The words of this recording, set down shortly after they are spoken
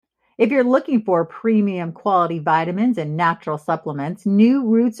If you're looking for premium quality vitamins and natural supplements, New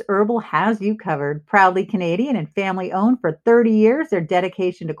Roots Herbal has you covered. Proudly Canadian and family owned for 30 years, their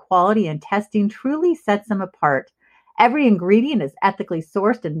dedication to quality and testing truly sets them apart. Every ingredient is ethically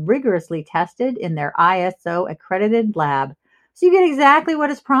sourced and rigorously tested in their ISO accredited lab. So you get exactly what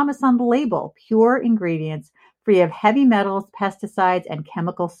is promised on the label: pure ingredients free of heavy metals, pesticides, and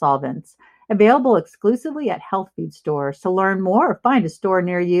chemical solvents. Available exclusively at health food stores. To learn more or find a store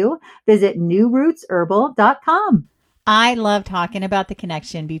near you, visit newrootsherbal.com. I love talking about the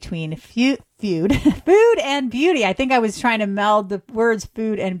connection between food and beauty. I think I was trying to meld the words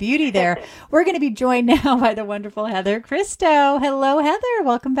food and beauty there. We're going to be joined now by the wonderful Heather Christo. Hello, Heather.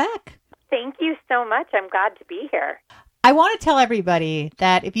 Welcome back. Thank you so much. I'm glad to be here. I want to tell everybody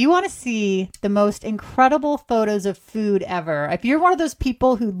that if you want to see the most incredible photos of food ever, if you're one of those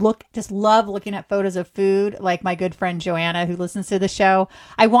people who just love looking at photos of food, like my good friend Joanna, who listens to the show,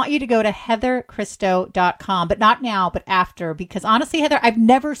 I want you to go to heatherchristo.com, but not now, but after, because honestly, Heather, I've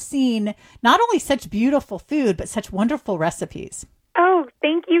never seen not only such beautiful food, but such wonderful recipes. Oh,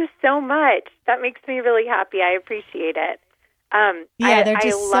 thank you so much. That makes me really happy. I appreciate it. They're just I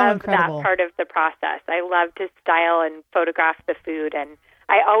so love incredible. that part of the process. I love to style and photograph the food, and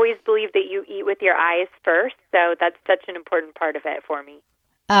I always believe that you eat with your eyes first, so that's such an important part of it for me.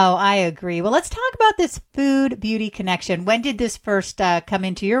 Oh, I agree. Well, let's talk about this food beauty connection. When did this first come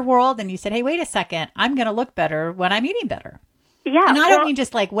into your world? And you said, hey, wait a second, I'm going to look better when I'm eating better. Yeah. And I don't mean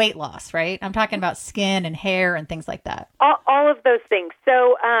just like weight loss, right? I'm talking about skin and hair and things like that. All of those things.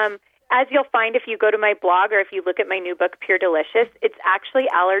 So, as you'll find if you go to my blog or if you look at my new book, Pure Delicious, it's actually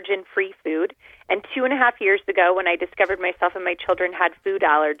allergen-free food. And 2.5 years ago, when I discovered myself and my children had food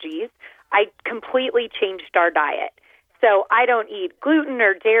allergies, I completely changed our diet. So I don't eat gluten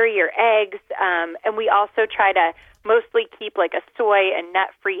or dairy or eggs, and we also try to mostly keep like a soy and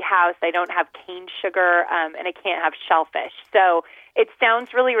nut-free house. I don't have cane sugar, and I can't have shellfish. So it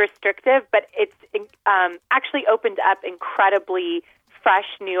sounds really restrictive, but it's actually opened up incredibly fresh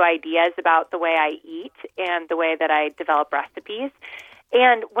new ideas about the way I eat and the way that I develop recipes.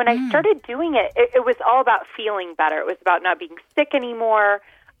 And when I started doing it, it was all about feeling better. It was about not being sick anymore,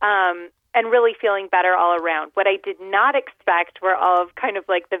 and really feeling better all around. What I did not expect were all of kind of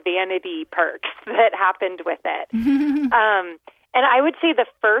like the vanity perks that happened with it. And I would say the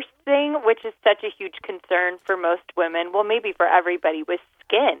first thing, which is such a huge concern for most women, well, maybe for everybody, was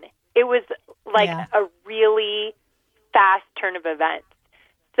skin. It was like a really fast turn of events.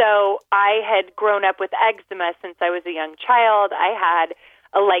 So I had grown up with eczema since I was a young child. I had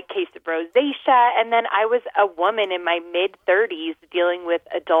a light case of rosacea, and then I was a woman in my mid-30s dealing with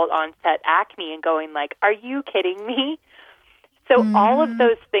adult-onset acne and going like, are you kidding me? So all of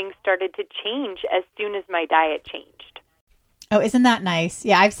those things started to change as soon as my diet changed. Oh, isn't that nice?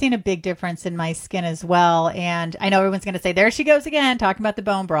 Yeah, I've seen a big difference in my skin as well. And I know everyone's going to say, there she goes again, talking about the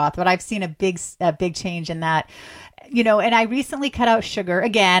bone broth, but I've seen a big change in that. You know, and I recently cut out sugar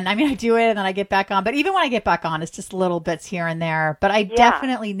again. I mean, I do it and then I get back on, but even when I get back on, it's just little bits here and there. But I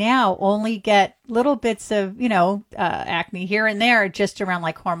definitely now only get little bits of, acne here and there just around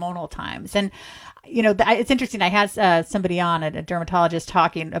like hormonal times. And, it's interesting. I had somebody on, a dermatologist,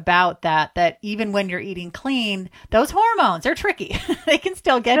 talking about that even when you're eating clean, those hormones are tricky. They can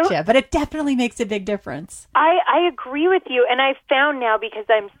still get you, but it definitely makes a big difference. I agree with you. And I've found now, because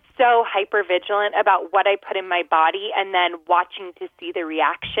I'm so hyper vigilant about what I put in my body and then watching to see the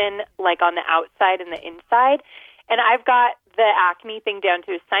reaction like on the outside and the inside. And I've got the acne thing down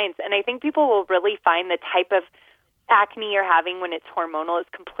to a science. And I think people will really find the type of acne you're having when it's hormonal is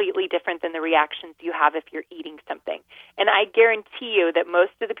completely different than the reactions you have if you're eating something. And I guarantee you that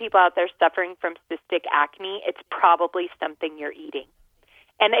most of the people out there suffering from cystic acne, it's probably something you're eating.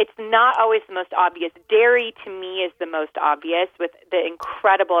 And it's not always the most obvious. Dairy, to me, is the most obvious, with the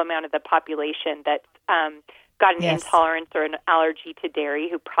incredible amount of the population that's got an intolerance or an allergy to dairy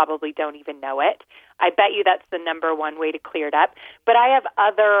who probably don't even know it. I bet you that's the number one way to clear it up. But I have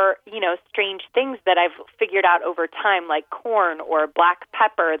other, strange things that I've figured out over time, like corn or black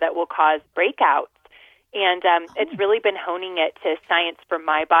pepper, that will cause breakouts. And it's really been honing it to science for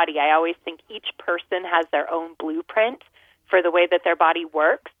my body. I always think each person has their own blueprint for the way that their body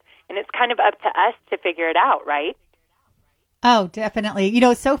works, and it's kind of up to us to figure it out, right? Oh, definitely.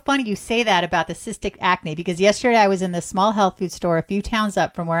 It's so funny you say that about the cystic acne because yesterday I was in the small health food store a few towns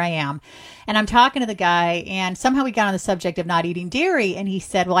up from where I am. And I'm talking to the guy and somehow we got on the subject of not eating dairy. And he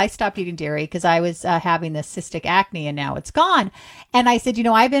said, well, I stopped eating dairy because I was having this cystic acne and now it's gone. And I said,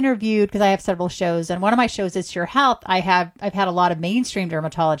 I've interviewed because I have several shows and one of my shows is Your Health. I've had a lot of mainstream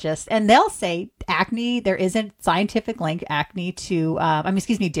dermatologists and they'll say acne, there isn't scientific link acne to,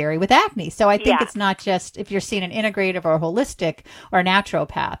 dairy with acne. So I think it's not just if you're seeing an integrative or a holistic or a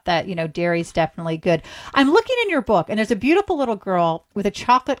naturopath that, dairy is definitely good. I'm looking in your book and there's a beautiful little girl with a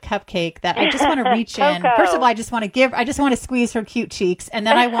chocolate cupcake that I just want to reach in. First of all, I just want to squeeze her cute cheeks and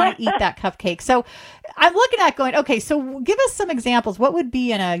then I want to eat that cupcake. So I'm looking at going, okay, so give us some examples. What would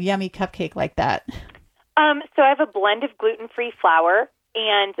be in a yummy cupcake like that? So I have a blend of gluten-free flour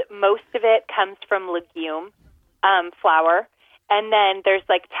and most of it comes from legume flour. And then there's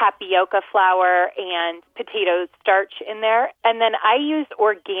like tapioca flour and potato starch in there. And then I use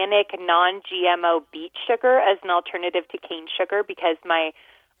organic non-GMO beet sugar as an alternative to cane sugar because my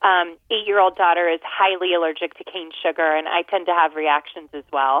 8-year-old daughter is highly allergic to cane sugar and I tend to have reactions as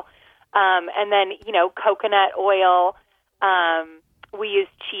well. And then, coconut oil. We use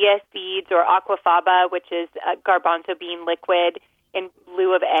chia seeds or aquafaba, which is a garbanzo bean liquid in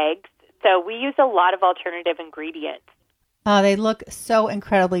lieu of eggs. So we use a lot of alternative ingredients. Oh, they look so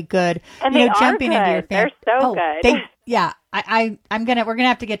incredibly good. And they are good. Into your They're so good. We're gonna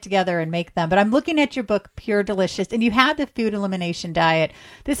have to get together and make them. But I'm looking at your book, Pure Delicious, and you have the food elimination diet.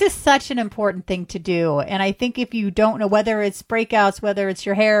 This is such an important thing to do. And I think if you don't know whether it's breakouts, whether it's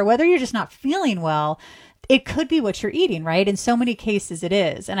your hair, whether you're just not feeling well, it could be what you're eating, right? In so many cases it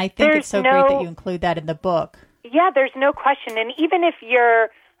is. And I think it's so great that you include that in the book. Yeah, there's no question. And even if you're,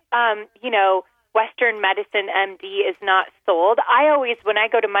 Western medicine MD is not sold, I always, when I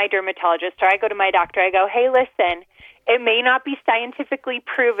go to my dermatologist or I go to my doctor, I go, hey, listen, it may not be scientifically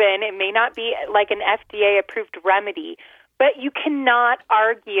proven. It may not be like an FDA-approved remedy, but you cannot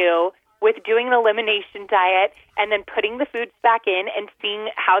argue with doing an elimination diet and then putting the foods back in and seeing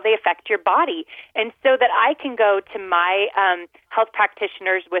how they affect your body. And so that I can go to my health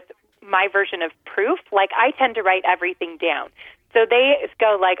practitioners with my version of proof, like I tend to write everything down. So they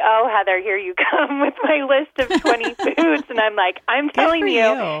go like, oh, Heather, here you come with my list of 20 foods. And I'm like, I'm telling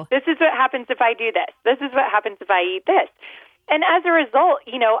you, this is what happens if I do this. This is what happens if I eat this. And as a result,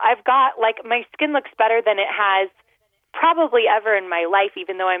 I've got like my skin looks better than it has probably ever in my life,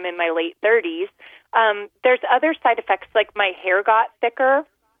 even though I'm in my late 30s. There's other side effects, like my hair got thicker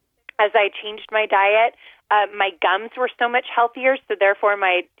as I changed my diet. My gums were so much healthier, so therefore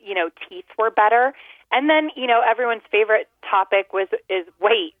my, teeth were better. And then, everyone's favorite topic is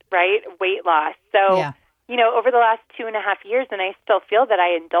weight, right? Weight loss. So, over the last 2.5 years, and I still feel that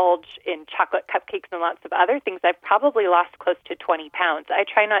I indulge in chocolate cupcakes and lots of other things, I've probably lost close to 20 pounds. I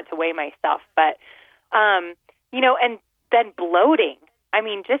try not to weigh myself, but, and then bloating. I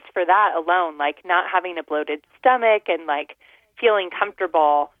mean, just for that alone, like not having a bloated stomach and like feeling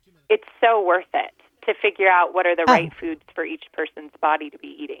comfortable, it's so worth it to figure out what are the right foods for each person's body to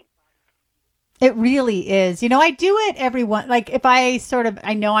be eating. It really is. I do it like if I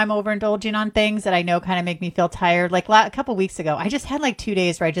know I'm overindulging on things that I know kind of make me feel tired. Like a couple weeks ago, I just had like 2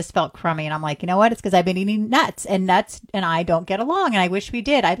 days where I just felt crummy and I'm like, you know what? It's because I've been eating nuts and I don't get along. And I wish we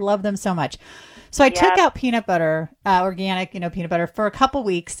did. I love them so much. So I took out peanut butter, organic, peanut butter for a couple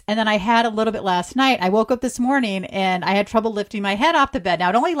weeks. And then I had a little bit last night. I woke up this morning and I had trouble lifting my head off the bed.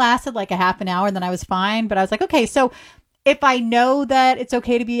 Now it only lasted like a half an hour and then I was fine. But I was like, okay, so if I know that it's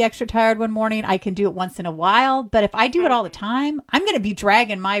okay to be extra tired one morning, I can do it once in a while. But if I do it all the time, I'm going to be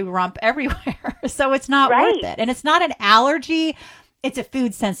dragging my rump everywhere. So it's not worth it. And it's not an allergy. It's a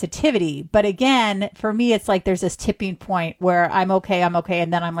food sensitivity. But again, for me, it's like there's this tipping point where I'm okay.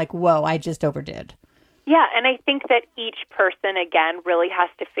 And then I'm like, whoa, I just overdid. Yeah. And I think that each person, again, really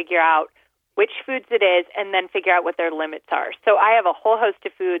has to figure out which foods it is and then figure out what their limits are. So I have a whole host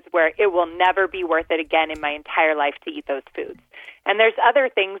of foods where it will never be worth it again in my entire life to eat those foods. And there's other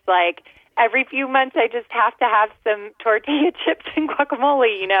things like every few months I just have to have some tortilla chips and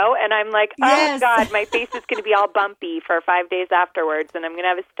guacamole, and I'm like, oh, God, my face is going to be all bumpy for 5 days afterwards, and I'm going to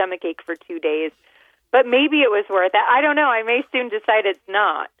have a stomach ache for 2 days. But maybe it was worth it. I don't know. I may soon decide it's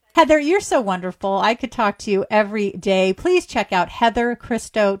not. Heather, you're so wonderful. I could talk to you every day. Please check out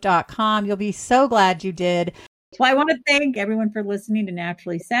heatherchristo.com. You'll be so glad you did. Well, I want to thank everyone for listening to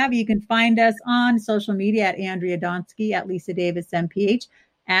Naturally Savvy. You can find us on social media at Andrea Donsky, at Lisa Davis MPH.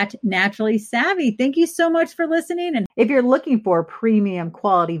 at Naturally Savvy. Thank you so much for listening. And if you're looking for premium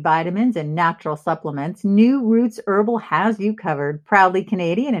quality vitamins and natural supplements, New Roots Herbal has you covered. Proudly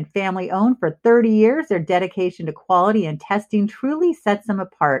Canadian and family owned for 30 years, their dedication to quality and testing truly sets them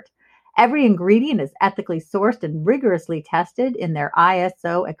apart. Every ingredient is ethically sourced and rigorously tested in their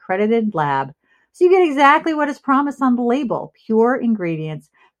ISO accredited lab. So you get exactly what is promised on the label: pure ingredients,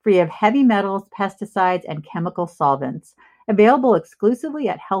 free of heavy metals, pesticides, and chemical solvents. Available exclusively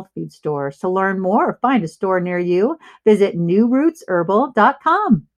at health food stores. To learn more or find a store near you, visit newrootsherbal.com.